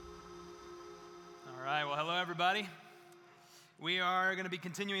everybody. We are going to be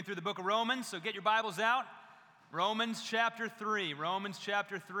continuing through the book of Romans, so get your Bibles out. Romans chapter 3. Romans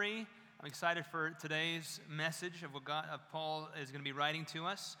chapter 3. I'm excited for today's message of what Paul is going to be writing to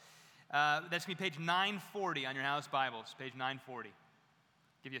us. That's going to be page 940 on your house Bibles, page 940.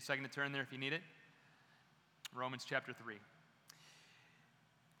 Give you a second to turn there if you need it. Romans chapter 3.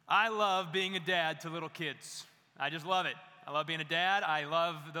 I love being a dad to little kids. I just love it. I love being a dad. I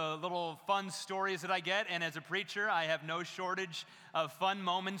love the little fun stories that I get, and as a preacher, I have no shortage of fun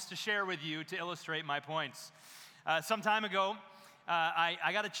moments to share with you to illustrate my points. Some time ago, I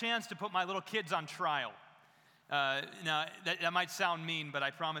got a chance to put my little kids on trial. Now, that might sound mean, but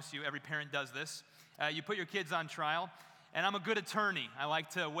I promise you, every parent does this. You put your kids on trial, and I'm a good attorney. I like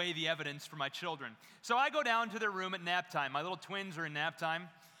to weigh the evidence for my children. So I go down to their room at nap time. My little twins are in nap time,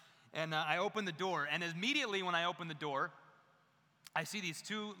 and I open the door, and immediately when I open the door, I see these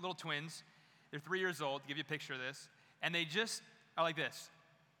two little twins. They're 3 years old. To give you a picture of this. And they just are like this.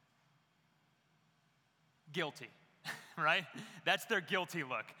 Guilty, right? That's their guilty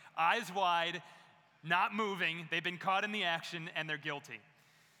look. Eyes wide, not moving. They've been caught in the action, and they're guilty.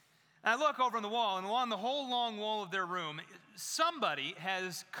 And I look over on the wall, and along the whole long wall of their room, somebody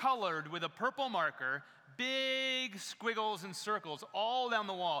has colored with a purple marker big squiggles and circles all down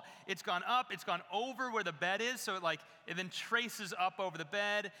the wall. It's gone up, it's gone over where the bed is, so it then traces up over the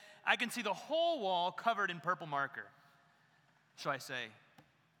bed. I can see the whole wall covered in purple marker. So I say,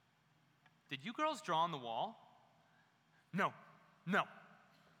 did you girls draw on the wall? No.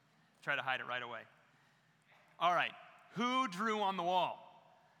 Try to hide it right away. All right, who drew on the wall?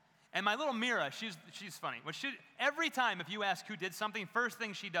 And my little Mira, she's funny. Every time if you ask who did something, first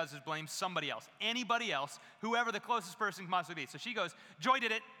thing she does is blame somebody else, anybody else, whoever the closest person can possibly be. So she goes, Joy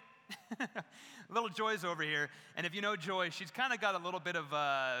did it. Little Joy's over here. And if you know Joy, she's kind of got a little bit of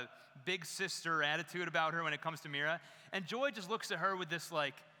a big sister attitude about her when it comes to Mira. And Joy just looks at her with this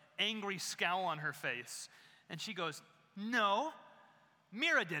angry scowl on her face. And she goes, no,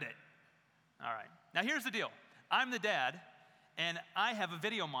 Mira did it. All right. Now here's the deal. I'm the dad. And I have a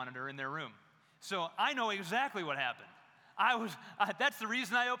video monitor in their room. So I know exactly what happened. That's the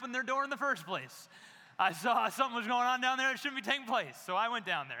reason I opened their door in the first place. I saw something was going on down there that shouldn't be taking place. So I went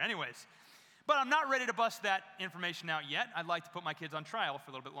down there. Anyways, but I'm not ready to bust that information out yet. I'd like to put my kids on trial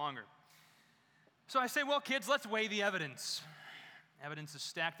for a little bit longer. So I say, well, kids, let's weigh the evidence. Evidence is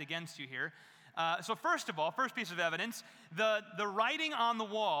stacked against you here. So first of all, first piece of evidence, the writing on the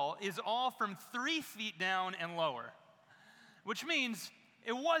wall is all from 3 feet down and lower. Which means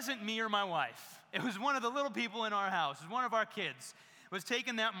it wasn't me or my wife. It was one of the little people in our house. It was one of our kids was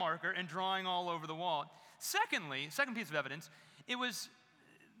taking that marker and drawing all over the wall. Secondly, second piece of evidence, it was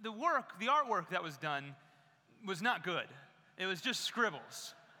the artwork that was done was not good. It was just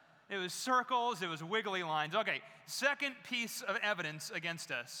scribbles. It was circles, it was wiggly lines. Okay, second piece of evidence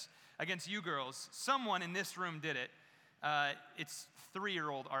against us, against you girls, someone in this room did it. It's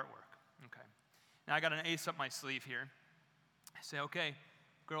 3-year-old artwork. Okay. Now I got an ace up my sleeve here. I say, okay,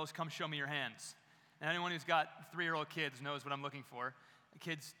 girls, come show me your hands. And anyone who's got 3-year-old kids knows what I'm looking for. The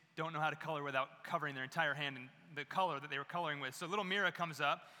kids don't know how to color without covering their entire hand in the color that they were coloring with. So little Mira comes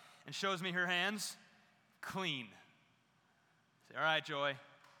up and shows me her hands, clean. I say, all right, Joy,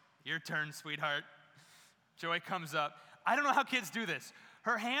 your turn, sweetheart. Joy comes up. I don't know how kids do this.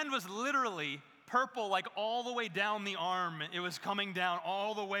 Her hand was literally purple, all the way down the arm. It was coming down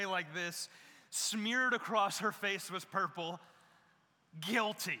all the way like this. Smeared across her face was purple.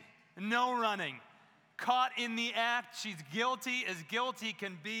 Guilty. No running. Caught in the act. She's guilty as guilty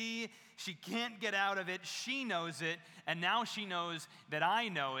can be. She can't get out of it. She knows it. And now she knows that I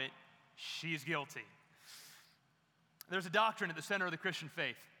know it. She's guilty. There's a doctrine at the center of the Christian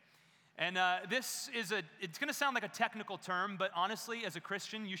faith. And it's going to sound like a technical term, but honestly, as a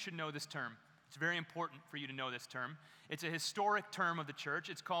Christian, you should know this term. It's very important for you to know this term. It's a historic term of the church.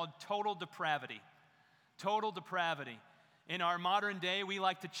 It's called total depravity. Total depravity. In our modern day, we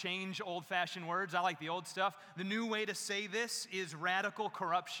like to change old-fashioned words. I like the old stuff. The new way to say this is radical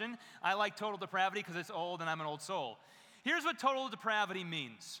corruption. I like total depravity because it's old and I'm an old soul. Here's what total depravity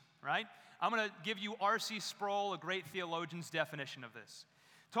means, right? I'm going to give you R.C. Sproul, a great theologian's definition of this.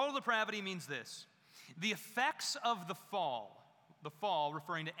 Total depravity means this. The effects of the fall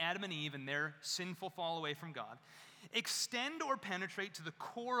referring to Adam and Eve and their sinful fall away from God, extend or penetrate to the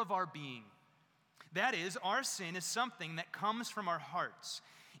core of our being. That is, our sin is something that comes from our hearts.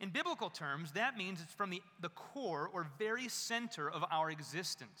 In biblical terms, that means it's from the core or very center of our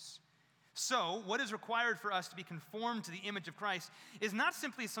existence. So, what is required for us to be conformed to the image of Christ is not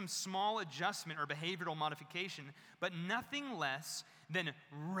simply some small adjustment or behavioral modification, but nothing less than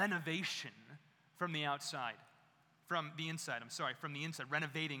renovation from the outside. From the inside, from the inside,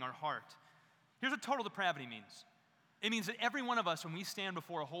 renovating our heart. Here's what total depravity means. It means that every one of us, when we stand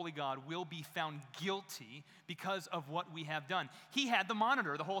before a holy God, will be found guilty because of what we have done. He had the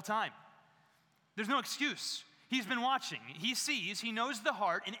monitor the whole time. There's no excuse. He's been watching. He sees, he knows the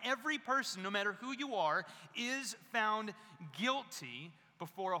heart, and every person, no matter who you are, is found guilty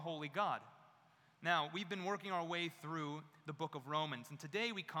before a holy God. Now, we've been working our way through the book of Romans, and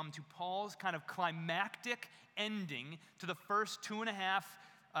today we come to Paul's kind of climactic ending to the first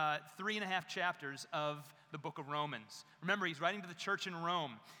 3.5 chapters of the book of Romans. Remember, he's writing to the church in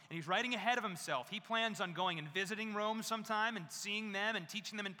Rome, and he's writing ahead of himself. He plans on going and visiting Rome sometime and seeing them and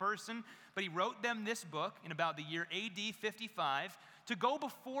teaching them in person, but he wrote them this book in about the year AD 55 to go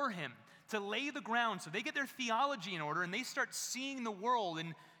before him, to lay the ground so they get their theology in order and they start seeing the world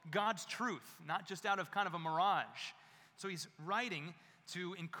in God's truth, not just out of kind of a mirage. So he's writing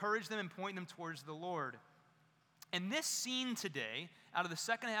to encourage them and point them towards the Lord. And this scene today, out of the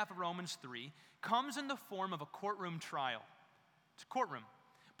second half of Romans 3, comes in the form of a courtroom trial. It's a courtroom.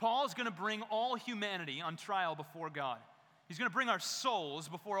 Paul's going to bring all humanity on trial before God. He's going to bring our souls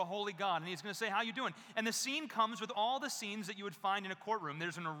before a holy God, and he's going to say, how you doing? And the scene comes with all the scenes that you would find in a courtroom.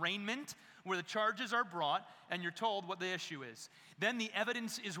 There's an arraignment where the charges are brought, and you're told what the issue is. Then the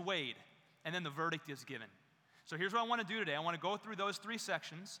evidence is weighed, and then the verdict is given. So here's what I want to do today. I want to go through those 3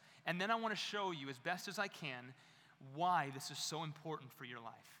 sections, and then I want to show you as best as I can why this is so important for your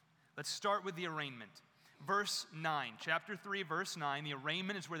life. Let's start with the arraignment. Verse 9, chapter 3, verse 9, the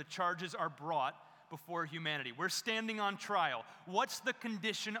arraignment is where the charges are brought before humanity. We're standing on trial. What's the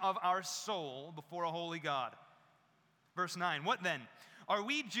condition of our soul before a holy God? Verse 9, what then? Are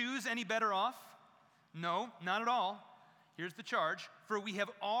we Jews any better off? No, not at all. Here's the charge. For we have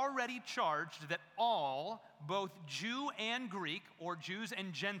already charged that all, both Jew and Greek, or Jews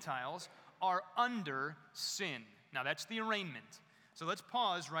and Gentiles, are under sin. Now that's the arraignment. So let's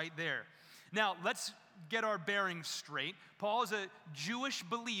pause right there. Now let's get our bearings straight. Paul is a Jewish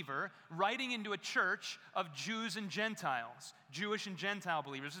believer writing into a church of Jews and Gentiles, Jewish and Gentile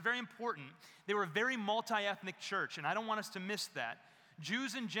believers. This is very important. They were a very multi-ethnic church, and I don't want us to miss that.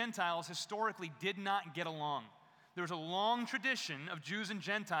 Jews and Gentiles historically did not get along. There was a long tradition of Jews and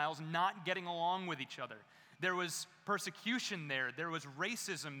Gentiles not getting along with each other. There was persecution there. There was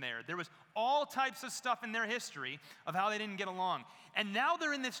racism there. There was all types of stuff in their history of how they didn't get along. And now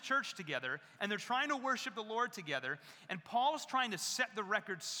they're in this church together, and they're trying to worship the Lord together, and Paul's trying to set the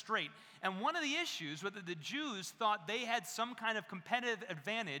record straight. And one of the issues was that the Jews thought they had some kind of competitive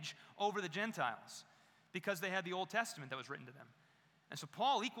advantage over the Gentiles because they had the Old Testament that was written to them. And so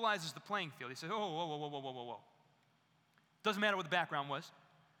Paul equalizes the playing field. He says, whoa. Doesn't matter what the background was.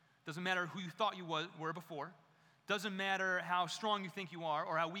 Doesn't matter who you thought you were before. Doesn't matter how strong you think you are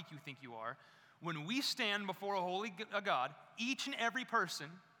or how weak you think you are. When we stand before a holy God, each and every person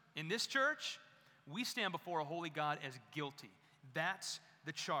in this church, we stand before a holy God as guilty. That's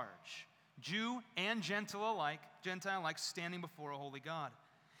the charge. Jew and Gentile alike standing before a holy God.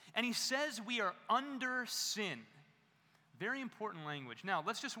 And he says we are under sin. Very important language. Now,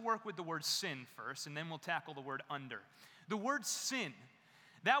 let's just work with the word sin first, and then we'll tackle the word under. The word sin,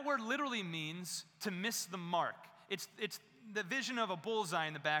 that word literally means to miss the mark. It's the vision of a bullseye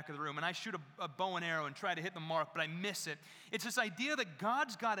in the back of the room, and I shoot a bow and arrow and try to hit the mark, but I miss it. It's this idea that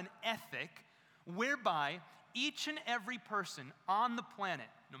God's got an ethic whereby each and every person on the planet,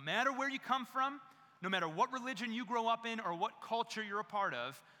 no matter where you come from, no matter what religion you grow up in or what culture you're a part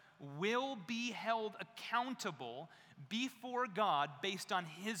of, will be held accountable before God based on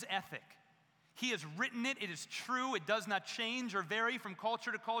his ethic. He has written it. It is true. It does not change or vary from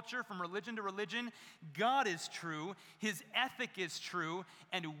culture to culture, from religion to religion. God is true. His ethic is true.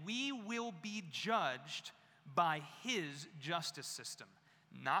 And we will be judged by his justice system,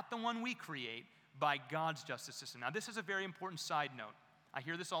 not the one we create, by God's justice system. Now, this is a very important side note. I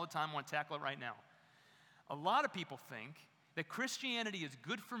hear this all the time. I want to tackle it right now. A lot of people think that Christianity is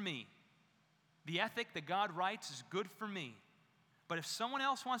good for me. The ethic that God writes is good for me. But if someone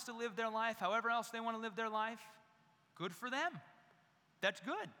else wants to live their life, however else they want to live their life, good for them. That's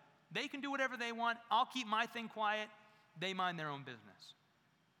good. They can do whatever they want. I'll keep my thing quiet. They mind their own business.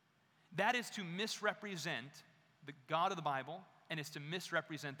 That is to misrepresent the God of the Bible, and it's to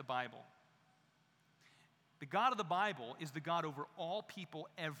misrepresent the Bible. The God of the Bible is the God over all people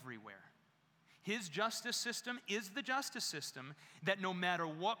everywhere. His justice system is the justice system that no matter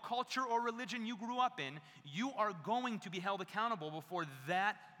what culture or religion you grew up in, you are going to be held accountable before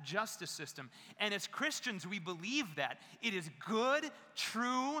that justice system. And as Christians, we believe that. It is good,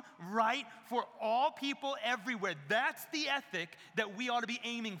 true, right for all people everywhere. That's the ethic that we ought to be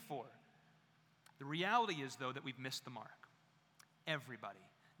aiming for. The reality is, though, that we've missed the mark. Everybody.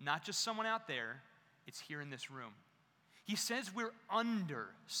 Not just someone out there, it's here in this room. He says we're under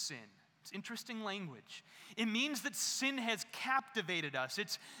sin. It's interesting language. It means that sin has captivated us.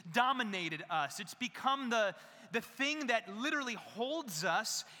 It's dominated us. It's become the thing that literally holds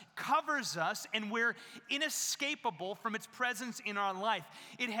us, covers us, and we're inescapable from its presence in our life.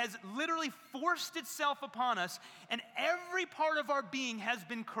 It has literally forced itself upon us, and every part of our being has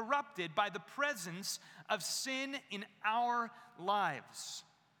been corrupted by the presence of sin in our lives.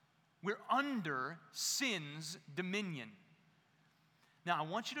 We're under sin's dominion. Now, I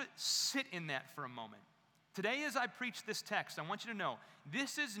want you to sit in that for a moment. Today, as I preach this text, I want you to know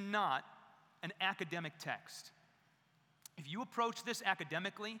this is not an academic text. If you approach this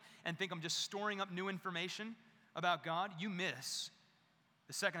academically and think I'm just storing up new information about God, you miss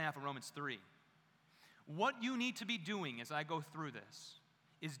the second half of Romans 3. What you need to be doing as I go through this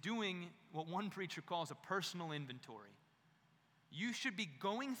is doing what one preacher calls a personal inventory. You should be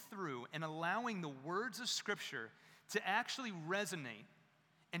going through and allowing the words of Scripture to actually resonate,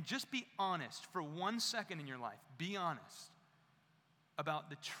 and just be honest for 1 second in your life. Be honest about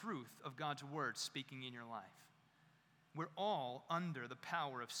the truth of God's word speaking in your life. We're all under the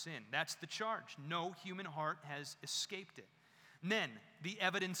power of sin. That's the charge. No human heart has escaped it. And then, the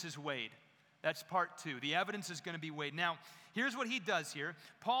evidence is weighed. That's part 2. The evidence is going to be weighed. Now, here's what he does here.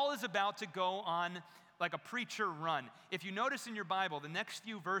 Paul is about to go on like a preacher run. If you notice in your Bible, the next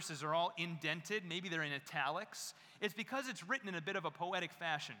few verses are all indented. Maybe they're in italics. It's because it's written in a bit of a poetic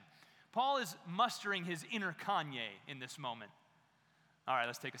fashion. Paul is mustering his inner Kanye in this moment. All right,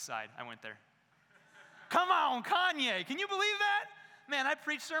 let's take a side. I went there. Come on, Kanye. Can you believe that? Man, I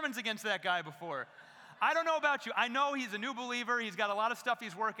preached sermons against that guy before. I don't know about you. I know he's a new believer. He's got a lot of stuff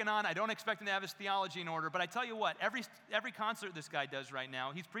he's working on. I don't expect him to have his theology in order. But I tell you what, every concert this guy does right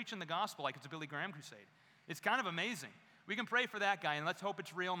now, he's preaching the gospel like it's a Billy Graham crusade. It's kind of amazing. We can pray for that guy, and let's hope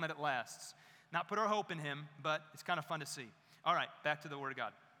it's real and that it lasts. Not put our hope in him, but it's kind of fun to see. All right, back to the Word of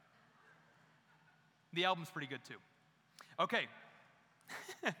God. The album's pretty good, too. Okay.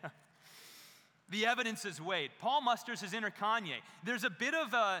 The evidence is weighed. Paul musters his inner Kanye. There's a bit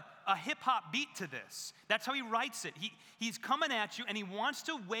of a hip-hop beat to this. That's how he writes it. He's coming at you, and he wants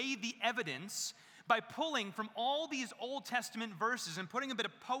to weigh the evidence by pulling from all these Old Testament verses and putting a bit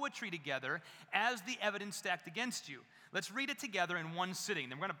of poetry together as the evidence stacked against you. Let's read it together in one sitting.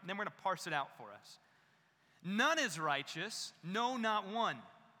 Then we're going to parse it out for us. None is righteous, no, not one.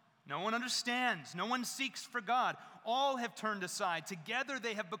 No one understands. No one seeks for God. All have turned aside. Together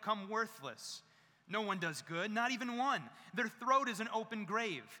they have become worthless. No one does good, not even one. Their throat is an open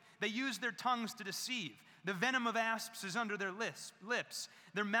grave. They use their tongues to deceive. The venom of asps is under their lips.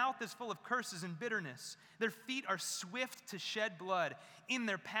 Their mouth is full of curses and bitterness. Their feet are swift to shed blood. In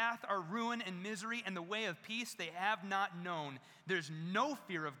their path are ruin and misery, and the way of peace they have not known. There's no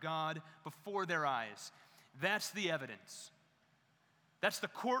fear of God before their eyes. That's the evidence. That's the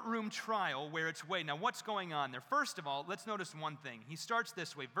courtroom trial where it's weighed. Now, what's going on there? First of all, let's notice one thing. He starts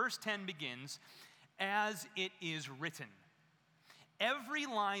this way. Verse 10 begins, as it is written. Every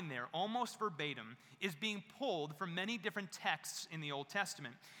line there, almost verbatim, is being pulled from many different texts in the Old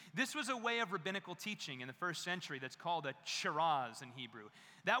Testament. This was a way of rabbinical teaching in the first century that's called a shiraz in Hebrew.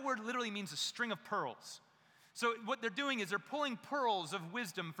 That word literally means a string of pearls. So what they're doing is they're pulling pearls of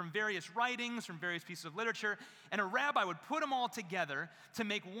wisdom from various writings, from various pieces of literature, and a rabbi would put them all together to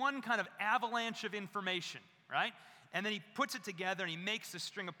make one kind of avalanche of information, right? And then he puts it together and he makes this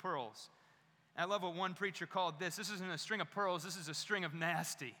string of pearls. I love what one preacher called this. This isn't a string of pearls, this is a string of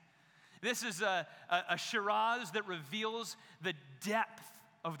nasty. This is a shiraz that reveals the depth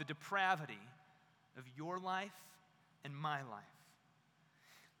of the depravity of your life and my life.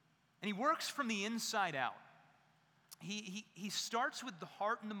 And he works from the inside out. He starts with the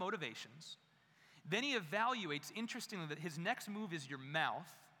heart and the motivations. Then he evaluates, interestingly, that his next move is your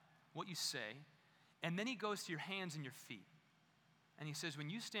mouth, what you say, and then he goes to your hands and your feet. And he says, when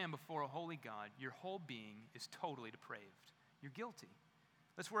you stand before a holy God, your whole being is totally depraved. You're guilty.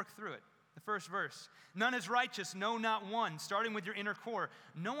 Let's work through it. The first verse. None is righteous, no, not one. Starting with your inner core.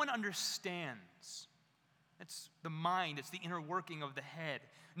 No one understands. It's the mind. It's the inner working of the head.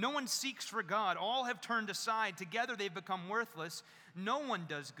 No one seeks for God. All have turned aside. Together they've become worthless. No one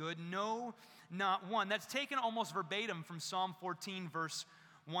does good. No, not one. That's taken almost verbatim from Psalm 14, verse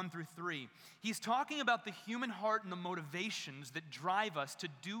 1 through 3. He's talking about the human heart and the motivations that drive us to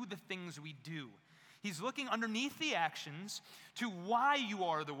do the things we do. He's looking underneath the actions to why you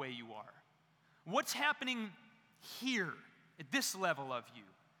are the way you are. What's happening here at this level of you?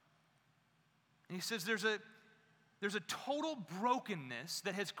 And he says there's There's a total brokenness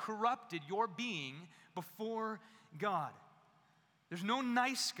that has corrupted your being before God. There's no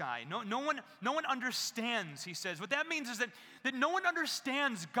nice guy. No one understands, he says. What that means is that no one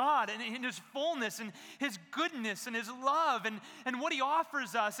understands God and his fullness and his goodness and his love and what he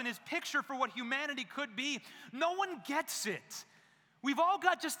offers us and his picture for what humanity could be. No one gets it. We've all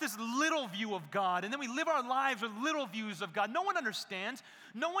got just this little view of God, and then we live our lives with little views of God. No one understands.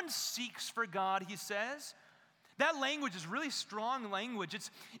 No one seeks for God, he says. That language is really strong language. It's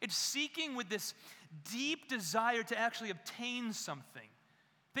seeking with this deep desire to actually obtain something.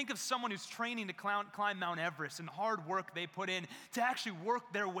 Think of someone who's training to climb Mount Everest and hard work they put in to actually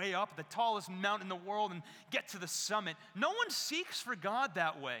work their way up the tallest mountain in the world and get to the summit. No one seeks for God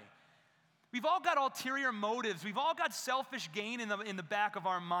that way. We've all got ulterior motives. We've all got selfish gain in the back of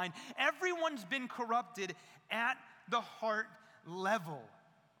our mind. Everyone's been corrupted at the heart level.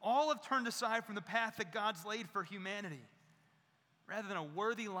 All have turned aside from the path that God's laid for humanity. Rather than a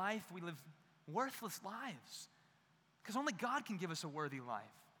worthy life, we live worthless lives. Because only God can give us a worthy life.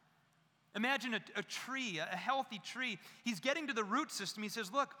 Imagine a tree, a healthy tree. He's getting to the root system. He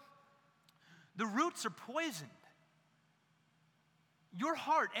says, look, the roots are poisoned. Your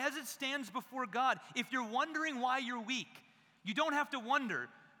heart, as it stands before God, if you're wondering why you're weak, you don't have to wonder.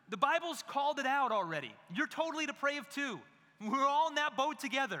 The Bible's called it out already. You're totally depraved too. We're all in that boat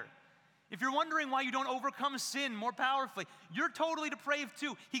together. If you're wondering why you don't overcome sin more powerfully, you're totally depraved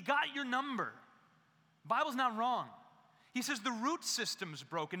too. He got your number. The Bible's not wrong. He says the root system's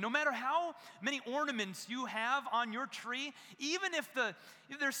broken. No matter how many ornaments you have on your tree, even if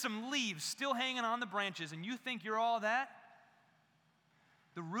there's some leaves still hanging on the branches and you think you're all that,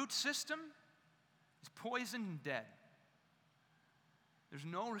 the root system is poisoned and dead. There's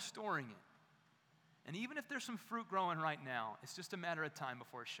no restoring it. And even if there's some fruit growing right now, it's just a matter of time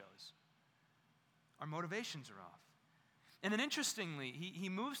before it shows. Our motivations are off. And then interestingly, he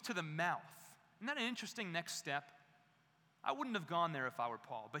moves to the mouth. Isn't that an interesting next step? I wouldn't have gone there if I were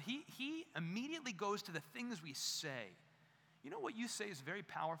Paul, but he immediately goes to the things we say. You know what you say is very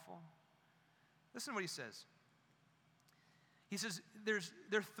powerful? Listen to what he says. He says,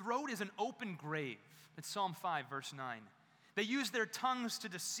 their throat is an open grave. It's Psalm 5, verse 9. They use their tongues to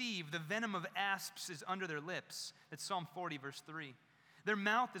deceive. The venom of asps is under their lips. That's Psalm 40, verse 3. Their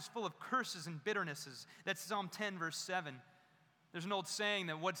mouth is full of curses and bitternesses. That's Psalm 10, verse 7. There's an old saying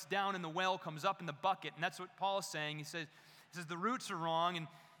that what's down in the well comes up in the bucket, and that's what Paul is saying. He says the roots are wrong,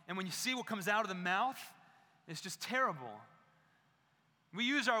 and when you see what comes out of the mouth, it's just terrible. We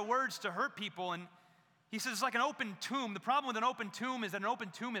use our words to hurt people, and he says it's like an open tomb. The problem with an open tomb is that an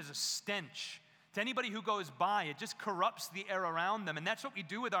open tomb is a stench. To anybody who goes by, it just corrupts the air around them. And that's what we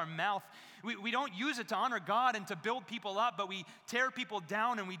do with our mouth. We don't use it to honor God and to build people up, but we tear people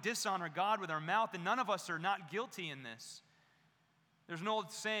down and we dishonor God with our mouth. And none of us are not guilty in this. There's an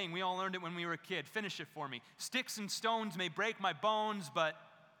old saying, we all learned it when we were a kid. Finish it for me. Sticks and stones may break my bones, but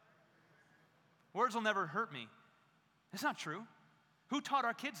words will never hurt me. That's not true. Who taught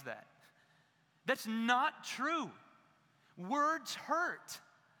our kids that? That's not true. Words hurt.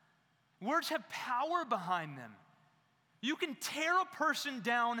 Words have power behind them. You can tear a person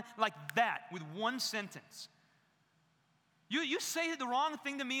down like that with one sentence. You say the wrong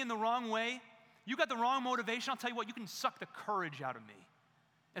thing to me in the wrong way, you got the wrong motivation, I'll tell you what, you can suck the courage out of me.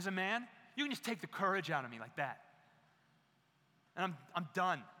 As a man, you can just take the courage out of me like that. And I'm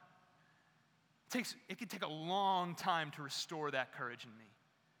done. It can take a long time to restore that courage in me.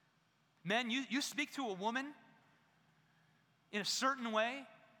 Men, you speak to a woman in a certain way,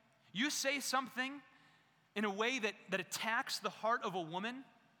 you say something in a way that attacks the heart of a woman,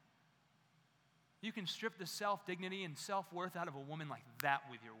 you can strip the self-dignity and self-worth out of a woman like that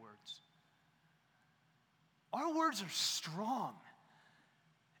with your words. Our words are strong.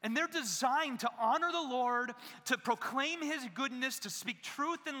 And they're designed to honor the Lord, to proclaim His goodness, to speak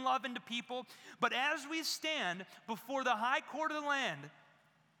truth and love into people. But as we stand before the high court of the land,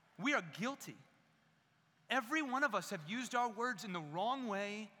 we are guilty. Every one of us have used our words in the wrong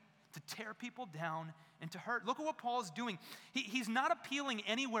way to tear people down and to hurt. Look at what Paul's doing. He's not appealing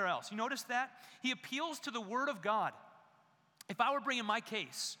anywhere else. You notice that? He appeals to the Word of God. If I were bringing my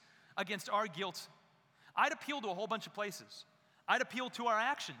case against our guilt, I'd appeal to a whole bunch of places. I'd appeal to our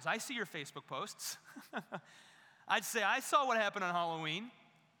actions. I see your Facebook posts. I'd say, I saw what happened on Halloween.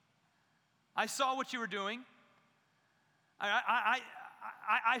 I saw what you were doing. I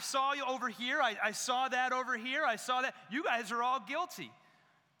saw you over here. I saw that over here. I saw that. You guys are all guilty.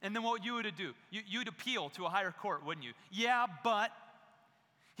 And then what you would do? You'd appeal to a higher court, wouldn't you? Yeah, but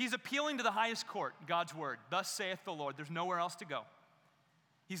he's appealing to the highest court, God's word. Thus saith the Lord. There's nowhere else to go.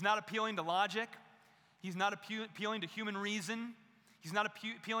 He's not appealing to logic. He's not appealing to human reason. He's not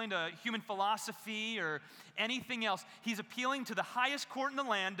appealing to human philosophy or anything else. He's appealing to the highest court in the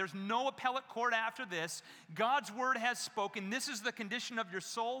land. There's no appellate court after this. God's word has spoken. This is the condition of your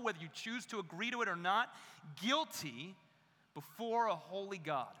soul, whether you choose to agree to it or not. Guilty before a holy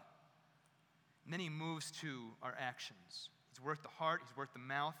God. And then he moves to our actions. He's worked the heart, he's worked the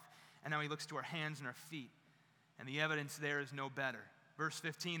mouth, and now he looks to our hands and our feet. And the evidence there is no better. Verse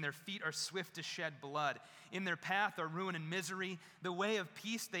 15, their feet are swift to shed blood. In their path are ruin and misery. The way of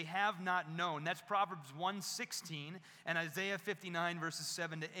peace they have not known. That's Proverbs 1:16 and Isaiah 59, verses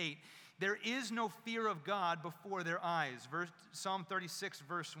 7 to 8. There is no fear of God before their eyes. Psalm 36,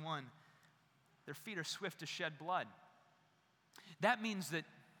 verse 1. Their feet are swift to shed blood. That means that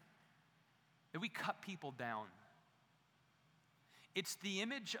we cut people down. It's the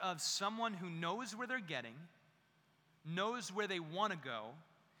image of someone who knows where they're getting, knows where they want to go,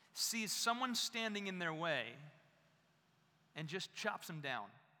 sees someone standing in their way, and just chops them down.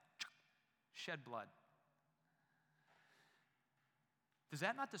 Shed blood. Does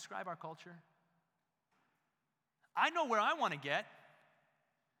that not describe our culture? I know where I want to get,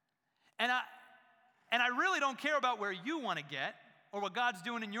 and I really don't care about where you want to get, or what God's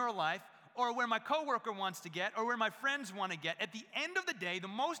doing in your life, or where my coworker wants to get, or where my friends want to get. At the end of the day, the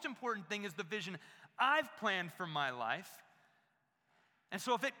most important thing is the vision I've planned for my life. And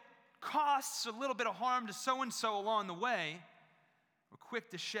so if it costs a little bit of harm to so-and-so along the way, we're quick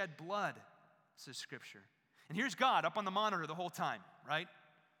to shed blood, says Scripture. And here's God up on the monitor the whole time, right?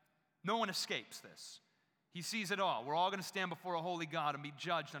 No one escapes this. He sees it all. We're all going to stand before a holy God and be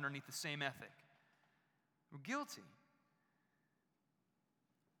judged underneath the same ethic. We're guilty.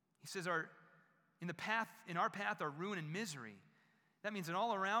 He says in our path are ruin and misery. That means that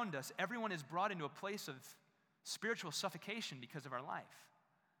all around us, everyone is brought into a place of spiritual suffocation because of our life.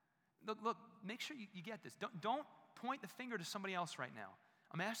 Look, make sure you get this. Don't point the finger to somebody else right now.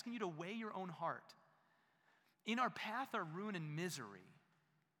 I'm asking you to weigh your own heart. In our path are ruin and misery.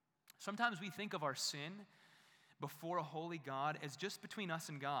 Sometimes we think of our sin before a holy God as just between us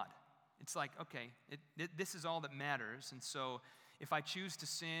and God. It's like, okay, this is all that matters, and so if I choose to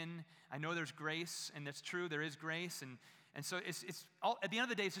sin, I know there's grace, and that's true, there is grace, and so it's all, at the end of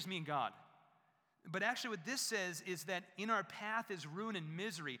the day, it's just me and God. But actually what this says is that in our path is ruin and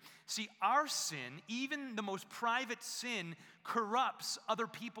misery. See, our sin, even the most private sin, corrupts other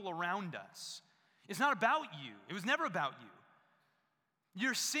people around us. It's not about you. It was never about you.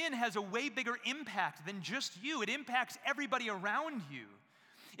 Your sin has a way bigger impact than just you. It impacts everybody around you.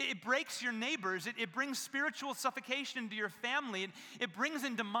 It breaks your neighbors. It brings spiritual suffocation into your family. It brings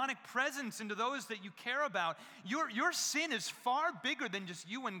in demonic presence into those that you care about. Your sin is far bigger than just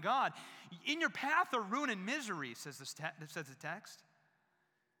you and God. In your path are ruin and misery, says the text.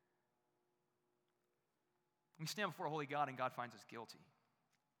 We stand before a holy God and God finds us guilty.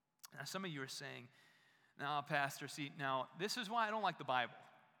 Now some of you are saying, "No, Pastor, see, now this is why I don't like the Bible.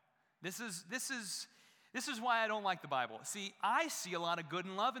 This is why I don't like the Bible. See, I see a lot of good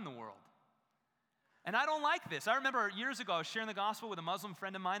and love in the world. And I don't like this." I remember years ago, I was sharing the gospel with a Muslim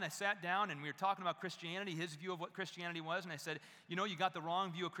friend of mine. I sat down and we were talking about Christianity, his view of what Christianity was. And I said, you got the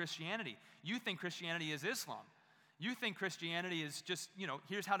wrong view of Christianity. You think Christianity is Islam. You think Christianity is just,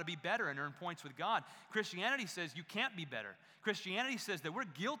 here's how to be better and earn points with God. Christianity says you can't be better. Christianity says that we're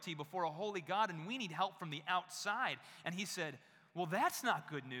guilty before a holy God and we need help from the outside. And he said, well, that's not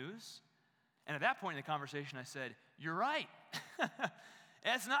good news. And at that point in the conversation, I said, you're right.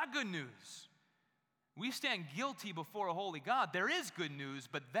 That's not good news. We stand guilty before a holy God. There is good news,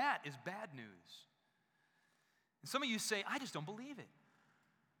 but that is bad news. And some of you say, I just don't believe it.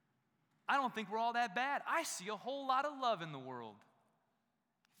 I don't think we're all that bad. I see a whole lot of love in the world.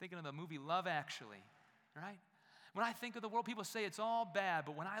 Thinking of the movie Love Actually, right? When I think of the world, people say it's all bad,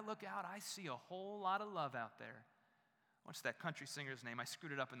 but when I look out, I see a whole lot of love out there. What's that country singer's name? I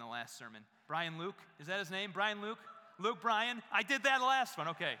screwed it up in the last sermon. Brian Luke? Is that his name? Brian Luke? Luke Bryan? I did that last one.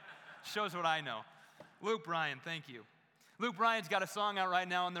 Okay. Shows what I know. Luke Bryan, thank you. Luke Bryan's got a song out right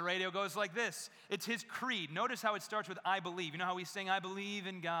now on the radio. It goes like this. It's his creed. Notice how it starts with I believe. You know how we sing, I believe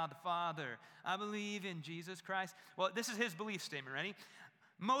in God the Father. I believe in Jesus Christ. Well, this is his belief statement. Ready?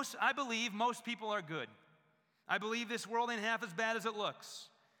 I believe most people are good. I believe this world ain't half as bad as it looks.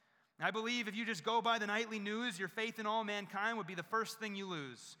 I believe if you just go by the nightly news, your faith in all mankind would be the first thing you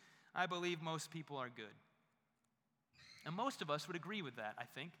lose. I believe most people are good. And most of us would agree with that, I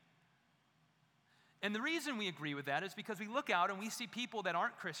think. And the reason we agree with that is because we look out and we see people that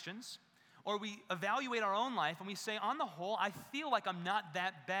aren't Christians, or we evaluate our own life and we say, on the whole, I feel like I'm not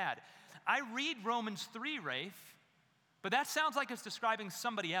that bad. I read Romans 3, Rafe, but that sounds like it's describing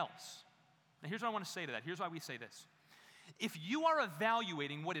somebody else. Now here's what I want to say to that. Here's why we say this. If you are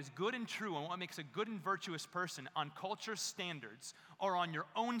evaluating what is good and true and what makes a good and virtuous person on culture's standards or on your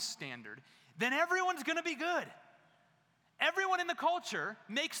own standard, then everyone's going to be good. Everyone in the culture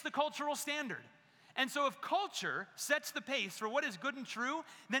makes the cultural standard. And so if culture sets the pace for what is good and true,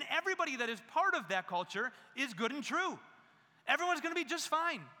 then everybody that is part of that culture is good and true. Everyone's going to be just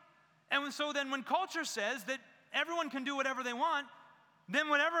fine. And so then when culture says that everyone can do whatever they want, then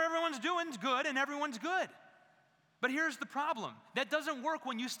whatever everyone's doing is good and everyone's good. But here's the problem. That doesn't work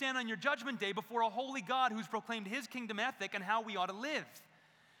when you stand on your judgment day before a holy God who's proclaimed his kingdom ethic and how we ought to live.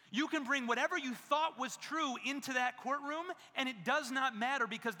 You can bring whatever you thought was true into that courtroom, and it does not matter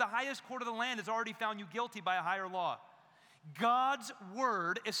because the highest court of the land has already found you guilty by a higher law. God's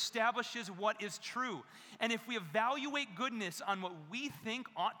word establishes what is true. And if we evaluate goodness on what we think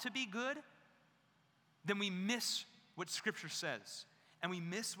ought to be good, then we miss what Scripture says, and we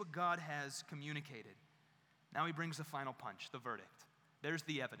miss what God has communicated. Now he brings the final punch, the verdict. There's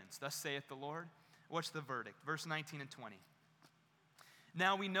the evidence. Thus saith the Lord. What's the verdict? Verse 19 and 20.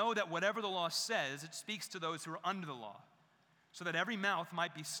 Now we know that whatever the law says, it speaks to those who are under the law, so that every mouth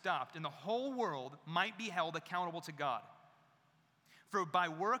might be stopped and the whole world might be held accountable to God. For by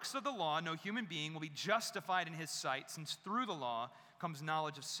works of the law, no human being will be justified in his sight, since through the law comes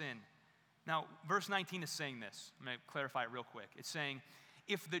knowledge of sin. Now, verse 19 is saying this. I'm going to clarify it real quick. It's saying,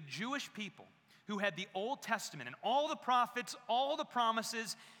 if the Jewish people who had the Old Testament and all the prophets, all the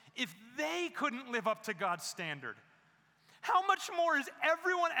promises, if they couldn't live up to God's standard, how much more is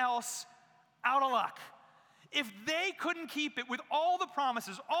everyone else out of luck? If they couldn't keep it with all the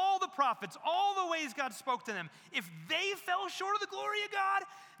promises, all the prophets, all the ways God spoke to them, if they fell short of the glory of God,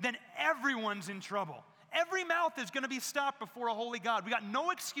 then everyone's in trouble. Every mouth is going to be stopped before a holy God. We got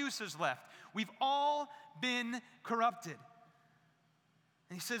no excuses left. We've all been corrupted.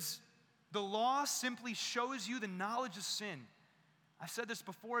 And he says, the law simply shows you the knowledge of sin. I've said this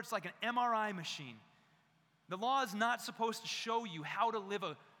before, it's like an MRI machine. The law is not supposed to show you how to live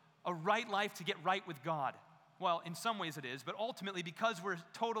a right life to get right with God. Well, in some ways it is, but ultimately because we're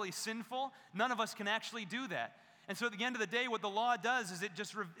totally sinful, none of us can actually do that. And so at the end of the day, what the law does is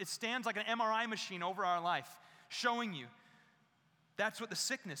it stands like an MRI machine over our life, showing you that's what the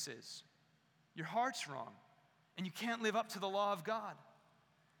sickness is. Your heart's wrong, and you can't live up to the law of God.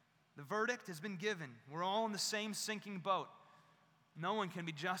 The verdict has been given. We're all in the same sinking boat. No one can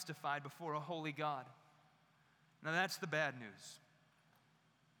be justified before a holy God. Now that's the bad news.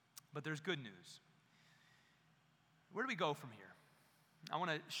 But there's good news. Where do we go from here? I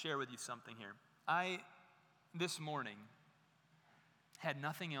want to share with you something here. This morning, had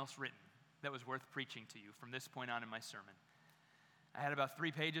nothing else written that was worth preaching to you from this point on in my sermon. I had about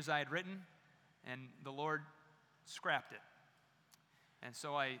 3 pages I had written, and the Lord scrapped it. And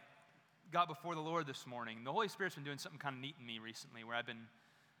so I got before the Lord this morning. The Holy Spirit's been doing something kind of neat in me recently where I've been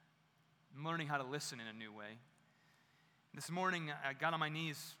learning how to listen in a new way. This morning, I got on my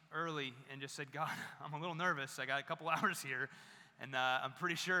knees early and just said, God, I'm a little nervous. I got a couple hours here, and I'm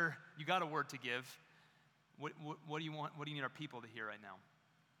pretty sure you got a word to give. What do you want? What do you need our people to hear right now?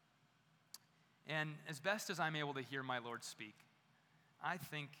 And as best as I'm able to hear my Lord speak, I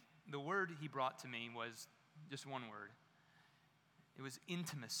think the word he brought to me was just one word. It was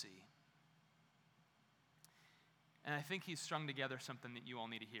intimacy. And I think he's strung together something that you all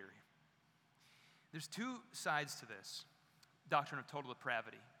need to hear. There's 2 sides to this doctrine of total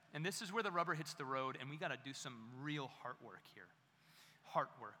depravity. And this is where the rubber hits the road, and we got to do some real heart work here. Heart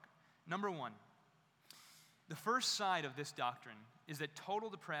work. Number 1, the first side of this doctrine is that total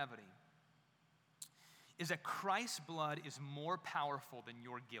depravity is that Christ's blood is more powerful than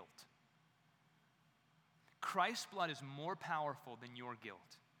your guilt. Christ's blood is more powerful than your guilt.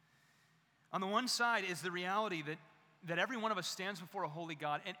 On the one side is the reality that every one of us stands before a holy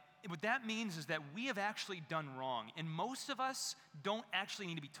God, and what that means is that we have actually done wrong, and most of us don't actually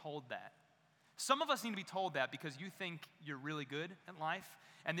need to be told that. Some of us need to be told that because you think you're really good at life,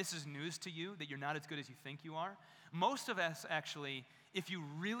 and this is news to you, that you're not as good as you think you are. Most of us actually, if you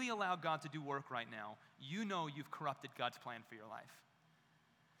really allow God to do work right now, you know you've corrupted God's plan for your life.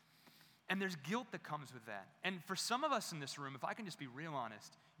 And there's guilt that comes with that. And for some of us in this room, if I can just be real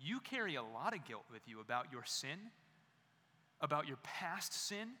honest, you carry a lot of guilt with you about your sin, about your past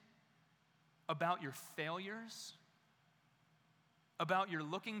sin, about your failures, about your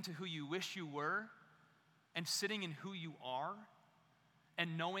looking to who you wish you were and sitting in who you are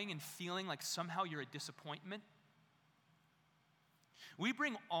and knowing and feeling like somehow you're a disappointment. We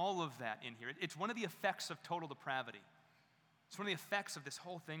bring all of that in here. It's one of the effects of total depravity. It's one of the effects of this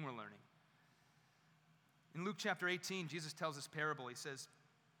whole thing we're learning. In Luke chapter 18, Jesus tells this parable. He says,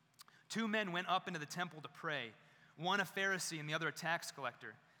 2 men went up into the temple to pray, one a Pharisee and the other a tax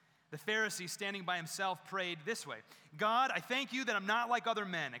collector. The Pharisee, standing by himself, prayed this way: God, I thank you that I'm not like other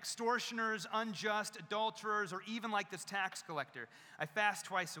men, extortioners, unjust, adulterers, or even like this tax collector. I fast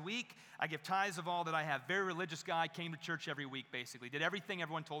twice a week. I give tithes of all that I have. Very religious guy, came to church every week, basically. Did everything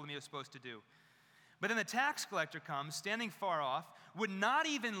everyone told him he was supposed to do. But then the tax collector comes, standing far off, would not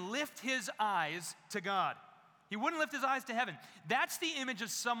even lift his eyes to God. He wouldn't lift his eyes to heaven. That's the image of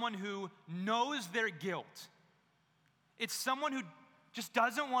someone who knows their guilt. It's someone who just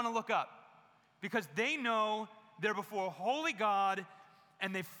doesn't want to look up because they know they're before a holy God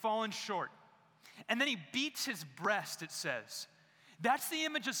and they've fallen short. And then he beats his breast, it says. That's the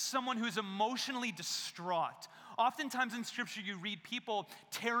image of someone who's emotionally distraught. Oftentimes in Scripture you read people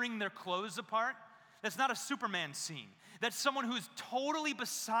tearing their clothes apart. That's not a Superman scene. That's someone who's totally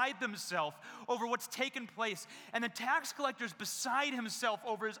beside themselves over what's taken place. And the tax collector's beside himself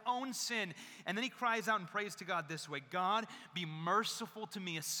over his own sin. And then he cries out and prays to God this way: God, be merciful to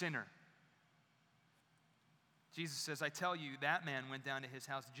me, a sinner. Jesus says, I tell you, that man went down to his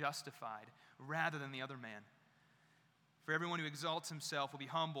house justified rather than the other man. For everyone who exalts himself will be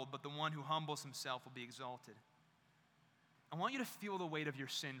humbled, but the one who humbles himself will be exalted. I want you to feel the weight of your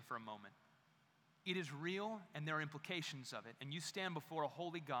sin for a moment. It is real, and there are implications of it, and you stand before a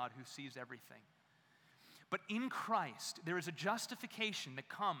holy God who sees everything. But in Christ, there is a justification that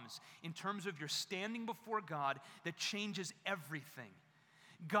comes in terms of your standing before God that changes everything.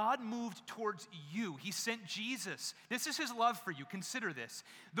 God moved towards you. He sent Jesus. This is his love for you. Consider this.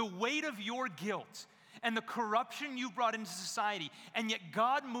 The weight of your guilt and the corruption you brought into society, and yet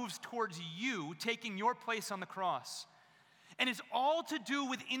God moves towards you, taking your place on the cross. And it's all to do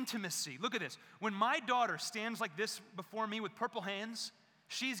with intimacy. Look at this. When my daughter stands like this before me with purple hands,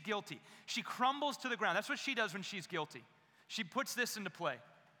 she's guilty. She crumbles to the ground. That's what she does when she's guilty. She puts this into play.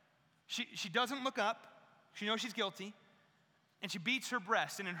 She doesn't look up. She knows she's guilty. And she beats her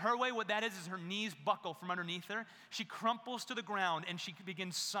breast. And in her way, what that is her knees buckle from underneath her. She crumples to the ground and she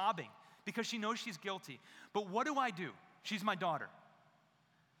begins sobbing because she knows she's guilty. But what do? She's my daughter.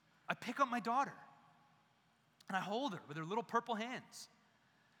 I pick up my daughter. And I hold her with her little purple hands.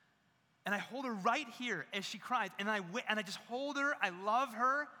 And I hold her right here as she cries. And I just hold her. I love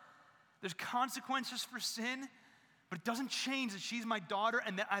her. There's consequences for sin. But it doesn't change that she's my daughter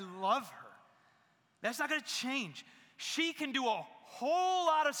and that I love her. That's not going to change. She can do a whole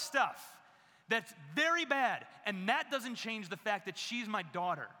lot of stuff that's very bad. And that doesn't change the fact that she's my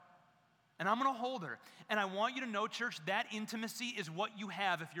daughter. And I'm going to hold her. And I want you to know, church, that intimacy is what you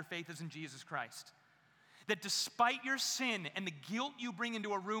have if your faith is in Jesus Christ. That despite your sin and the guilt you bring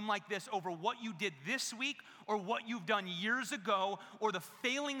into a room like this over what you did this week or what you've done years ago or the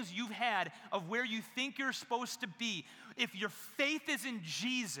failings you've had of where you think you're supposed to be, if your faith is in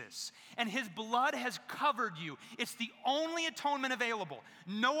Jesus and his blood has covered you, it's the only atonement available.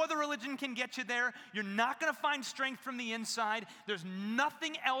 No other religion can get you there. You're not going to find strength from the inside. There's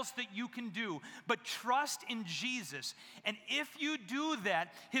nothing else that you can do but trust in Jesus. And if you do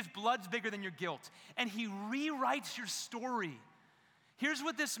that, his blood's bigger than your guilt. And he rewrites your story. Here's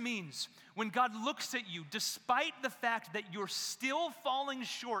what this means. When God looks at you, despite the fact that you're still falling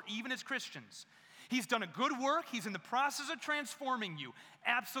short, even as Christians, he's done a good work. He's in the process of transforming you.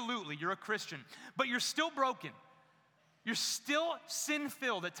 Absolutely, you're a Christian. But you're still broken. You're still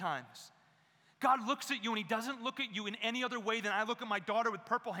sin-filled at times. God looks at you and he doesn't look at you in any other way than I look at my daughter with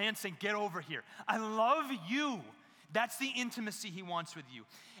purple hands saying, get over here. I love you. That's the intimacy he wants with you.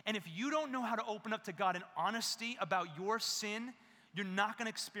 And if you don't know how to open up to God in honesty about your sin, you're not going to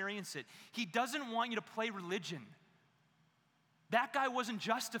experience it. He doesn't want you to play religion. That guy wasn't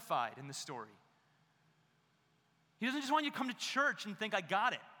justified in the story. He doesn't just want you to come to church and think, I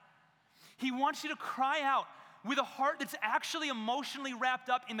got it. He wants you to cry out with a heart that's actually emotionally wrapped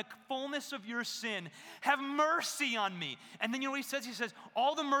up in the fullness of your sin. Have mercy on me. And then you know what he says? He says,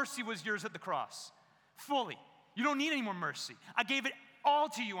 all the mercy was yours at the cross. Fully. You don't need any more mercy. I gave it all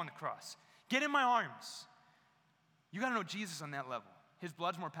to you on the cross. Get in my arms. You got to know Jesus on that level. His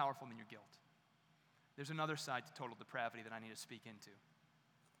blood's more powerful than your guilt. There's another side to total depravity that I need to speak into.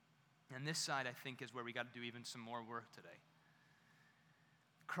 And this side, I think, is where we got to do even some more work today.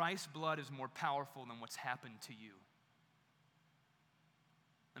 Christ's blood is more powerful than what's happened to you.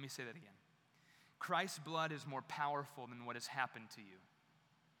 Let me say that again. Christ's blood is more powerful than what has happened to you.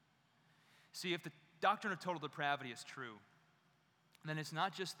 See, if the doctrine of total depravity is true, then it's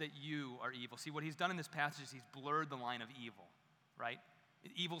not just that you are evil. See, what he's done in this passage is he's blurred the line of evil, right?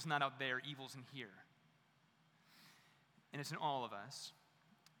 Evil's not out there, evil's in here. And it's in all of us.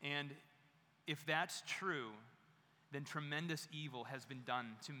 And if that's true, then tremendous evil has been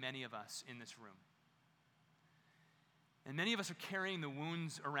done to many of us in this room. And many of us are carrying the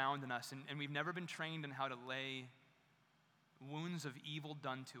wounds around in us, and we've never been trained in how to lay wounds of evil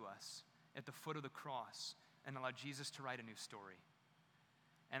done to us at the foot of the cross and allow Jesus to write a new story.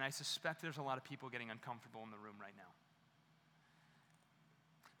 And I suspect there's a lot of people getting uncomfortable in the room right now.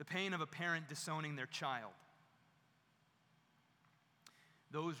 The pain of a parent disowning their child.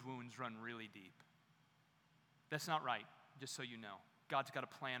 Those wounds run really deep. That's not right, just so you know. God's got a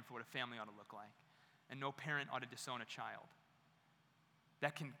plan for what a family ought to look like. And no parent ought to disown a child.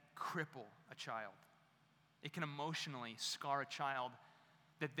 That can cripple a child. It can emotionally scar a child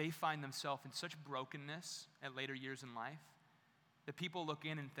that they find themselves in such brokenness at later years in life that people look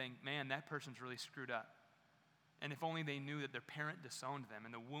in and think, man, that person's really screwed up. And if only they knew that their parent disowned them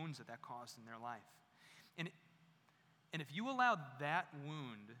and the wounds that that caused in their life. And if you allow that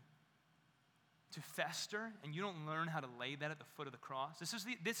wound to fester and you don't learn how to lay that at the foot of the cross, this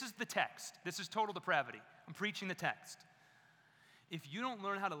is the text. This is total depravity. I'm preaching the text. If you don't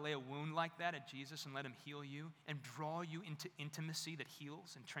learn how to lay a wound like that at Jesus and let him heal you and draw you into intimacy that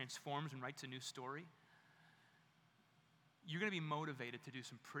heals and transforms and writes a new story, you're going to be motivated to do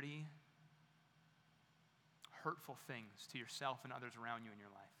some pretty hurtful things to yourself and others around you in your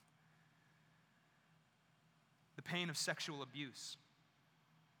life. The pain of sexual abuse.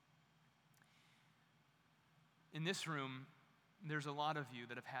 In this room, there's a lot of you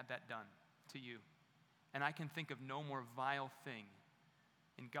that have had that done to you. And I can think of no more vile thing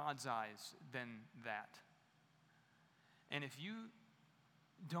in God's eyes than that. And if you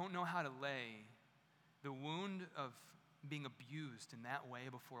don't know how to lay the wound of being abused in that way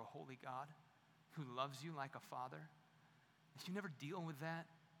before a holy God who loves you like a father, if you never deal with that,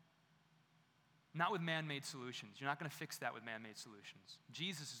 not with man-made solutions. You're not going to fix that with man-made solutions.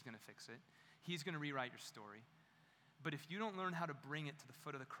 Jesus is going to fix it. He's going to rewrite your story. But if you don't learn how to bring it to the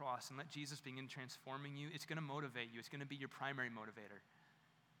foot of the cross and let Jesus begin transforming you, it's going to motivate you. It's going to be your primary motivator.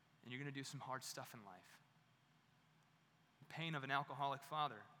 And you're going to do some hard stuff in life. The pain of an alcoholic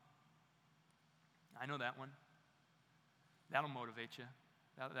father. I know that one. That'll motivate you.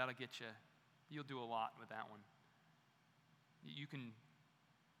 That'll get you. You'll do a lot with that one. You can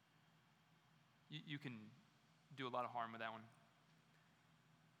do a lot of harm with that one.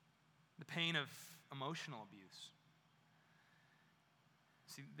 The pain of emotional abuse.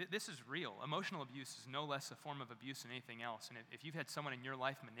 See, this is real. Emotional abuse is no less a form of abuse than anything else. And if you've had someone in your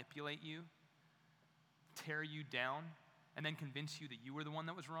life manipulate you, tear you down, and then convince you that you were the one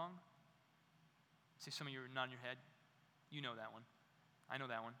that was wrong, see, some of you are nodding your head. You know that one. I know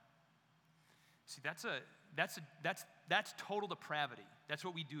that one. See, that's total depravity. That's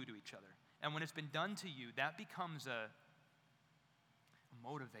what we do to each other. And when it's been done to you, that becomes a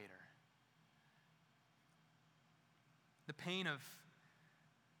motivator. The pain of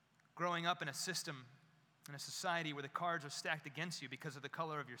growing up in a system, in a society where the cards are stacked against you because of the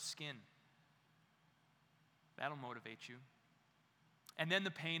color of your skin. That'll motivate you. And then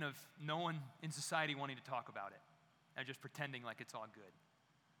the pain of no one in society wanting to talk about it and just pretending like it's all good.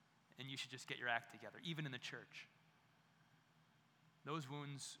 And you should just get your act together, even in the church. Those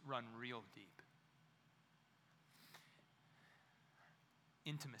wounds run real deep.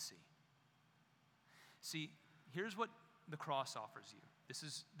 Intimacy. See, here's what the cross offers you.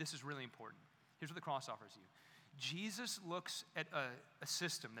 This is really important. Here's what the cross offers you. Jesus looks at a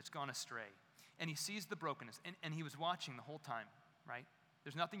system that's gone astray, and he sees the brokenness, and he was watching the whole time, right?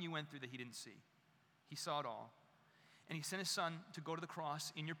 There's nothing you went through that he didn't see. He saw it all. And he sent his son to go to the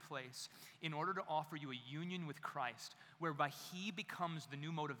cross in your place in order to offer you a union with Christ, whereby he becomes the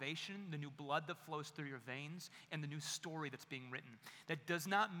new motivation, the new blood that flows through your veins, and the new story that's being written. That does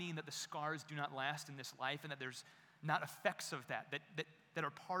not mean that the scars do not last in this life and that there's not effects of that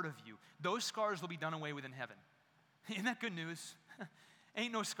are part of you. Those scars will be done away with in heaven. Isn't that good news?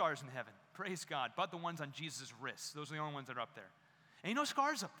 Ain't no scars in heaven. Praise God. But the ones on Jesus' wrists. Those are the only ones that are up there. Ain't no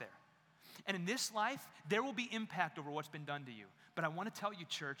scars up there. And in this life, there will be impact over what's been done to you. But I want to tell you,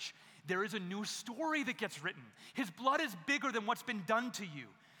 church, there is a new story that gets written. His blood is bigger than what's been done to you.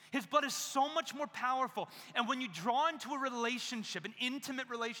 His blood is so much more powerful. And when you draw into a relationship, an intimate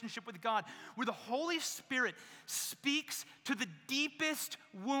relationship with God, where the Holy Spirit speaks to the deepest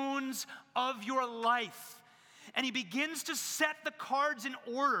wounds of your life, and he begins to set the cards in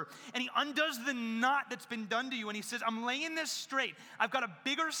order, and he undoes the knot that's been done to you, and he says, I'm laying this straight. I've got a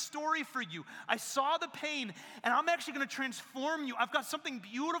bigger story for you. I saw the pain, and I'm actually going to transform you. I've got something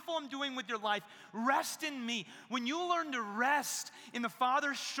beautiful I'm doing with your life. Rest in me. When you learn to rest in the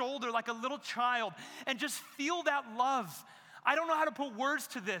Father's shoulder like a little child and just feel that love, I don't know how to put words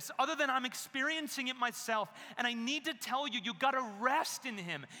to this other than I'm experiencing it myself. And I need to tell you, you got to rest in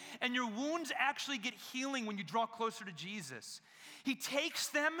him. And your wounds actually get healing when you draw closer to Jesus. He takes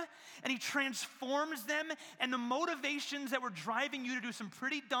them and he transforms them, and the motivations that were driving you to do some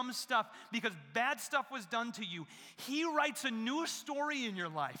pretty dumb stuff because bad stuff was done to you, he writes a new story in your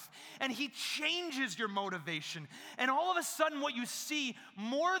life, and he changes your motivation. And all of a sudden what you see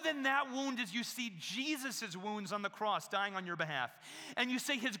more than that wound is you see Jesus' wounds on the cross dying on your behalf. And you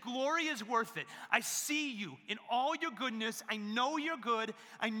say, his glory is worth it. I see you in all your goodness. I know you're good.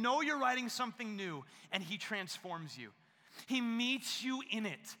 I know you're writing something new, and he transforms you. He meets you in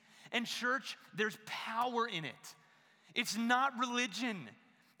it. And church, there's power in it. It's not religion.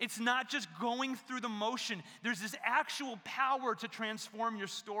 It's not just going through the motion. There's this actual power to transform your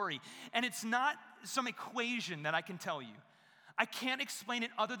story. And it's not some equation that I can tell you. I can't explain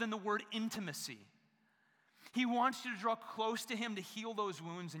it other than the word intimacy. He wants you to draw close to him to heal those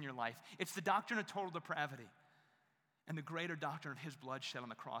wounds in your life. It's the doctrine of total depravity and the greater doctrine of his blood shed on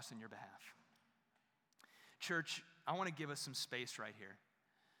the cross in your behalf. Church, I want to give us some space right here.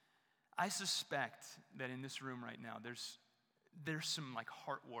 I suspect that in this room right now, there's some like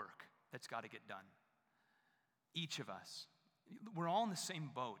heart work that's got to get done. Each of us. We're all in the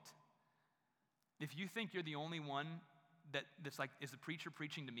same boat. If you think you're the only one that's like, is the preacher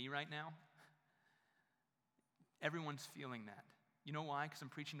preaching to me right now? Everyone's feeling that. You know why? Because I'm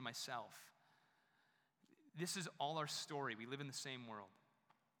preaching to myself. This is all our story. We live in the same world.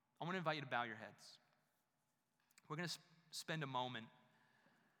 I want to invite you to bow your heads. We're going to spend a moment,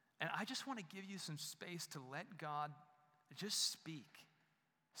 and I just want to give you some space to let God just speak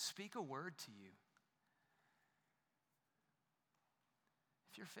a word to you.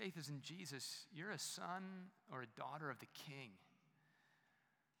 If your faith is in Jesus, you're a son or a daughter of the King.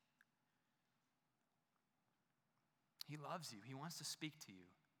 He loves you. He wants to speak to you.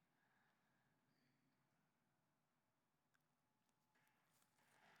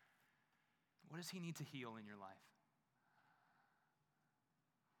 What does he need to heal in your life?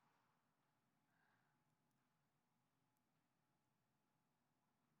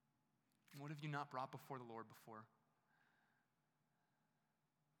 What have you not brought before the Lord before?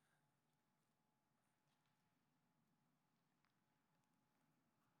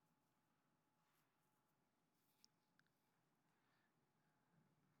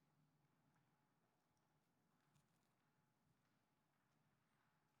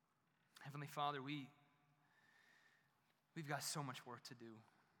 Heavenly Father, we've got so much work to do.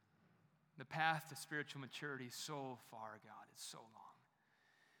 The path to spiritual maturity is so far, God. It's so long.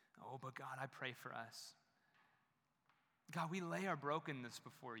 Oh, but God, I pray for us. God, we lay our brokenness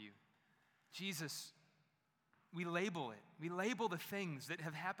before you. Jesus, we label it. We label the things that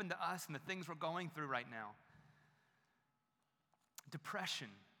have happened to us and the things we're going through right now. Depression.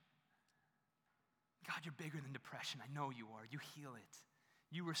 God, you're bigger than depression. I know you are. You heal it.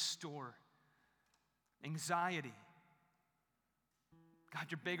 You restore. Anxiety. God,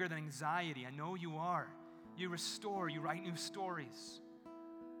 you're bigger than anxiety. I know you are. You restore. You write new stories.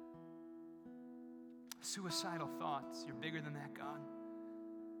 Suicidal thoughts. You're bigger than that, God.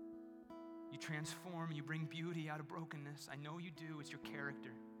 You transform. You bring beauty out of brokenness. I know you do. It's your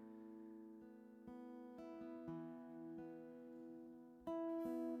character.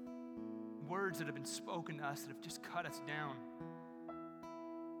 Words that have been spoken to us that have just cut us down.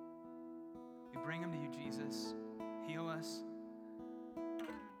 We bring them to you, Jesus. Heal us.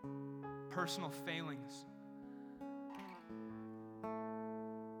 Personal failings.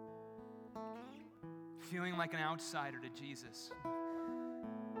 Feeling like an outsider to Jesus.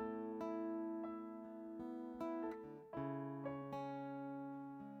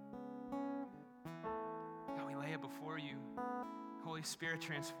 God, we lay it before you. Holy Spirit,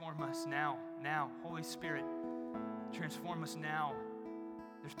 transform us now. Holy Spirit, transform us now.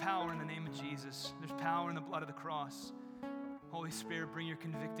 There's power in the name of Jesus. There's power in the blood of the cross. Holy Spirit, bring your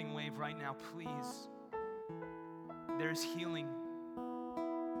convicting wave right now, please. There's healing.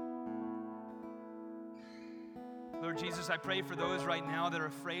 Lord Jesus, I pray for those right now that are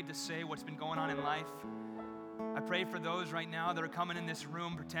afraid to say what's been going on in life. I pray for those right now that are coming in this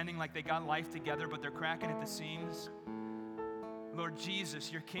room pretending like they got life together, but they're cracking at the seams. Lord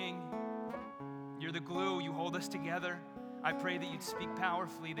Jesus, you're King. You're the glue. You hold us together. I pray that you'd speak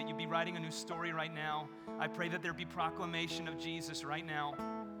powerfully, that you'd be writing a new story right now. I pray that there be proclamation of Jesus right now.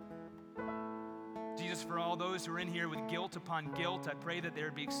 Jesus, for all those who are in here with guilt upon guilt, I pray that there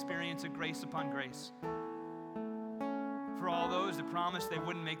would be experience of grace upon grace. For all those that promised they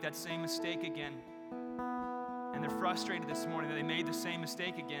wouldn't make that same mistake again, and they're frustrated this morning that they made the same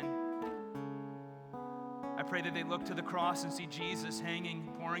mistake again, I pray that they look to the cross and see Jesus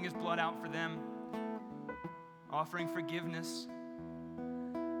hanging, pouring his blood out for them, offering forgiveness.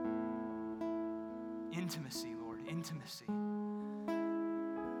 Intimacy, Lord, intimacy.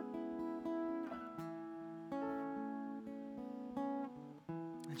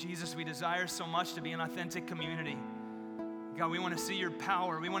 Jesus, we desire so much to be an authentic community. God, we want to see your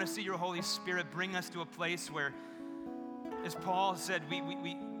power. We want to see your Holy Spirit bring us to a place where, as Paul said,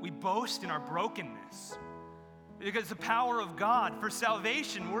 we boast in our brokenness. Because the power of God for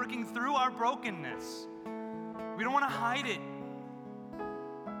salvation working through our brokenness. We don't want to hide it.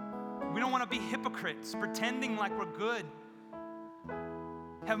 We don't want to be hypocrites, pretending like we're good.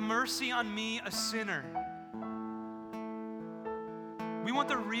 Have mercy on me, a sinner. We want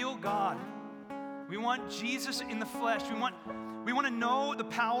the real God. We want Jesus in the flesh. We want to know the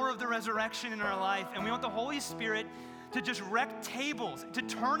power of the resurrection in our life, and we want the Holy Spirit to just wreck tables, to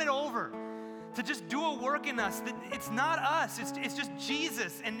turn it over, to just do a work in us. That it's not us, it's just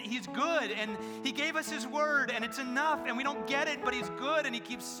Jesus, and he's good, and he gave us his word, and it's enough, and we don't get it, but he's good, and he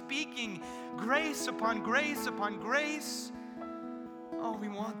keeps speaking grace upon grace upon grace. Oh, we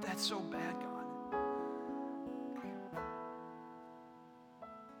want that so bad, God.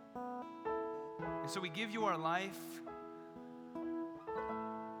 And so we give you our life.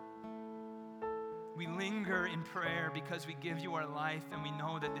 We linger in prayer because we give you our life, and we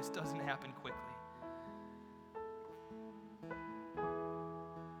know that this doesn't happen quickly.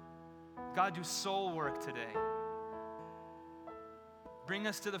 God, do soul work today. Bring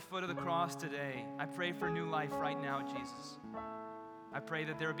us to the foot of the cross today. I pray for new life right now, Jesus. I pray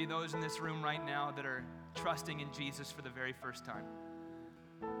that there would be those in this room right now that are trusting in Jesus for the very first time.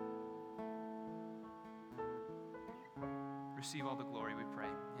 Receive all the glory, we pray.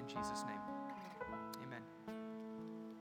 In Jesus' name.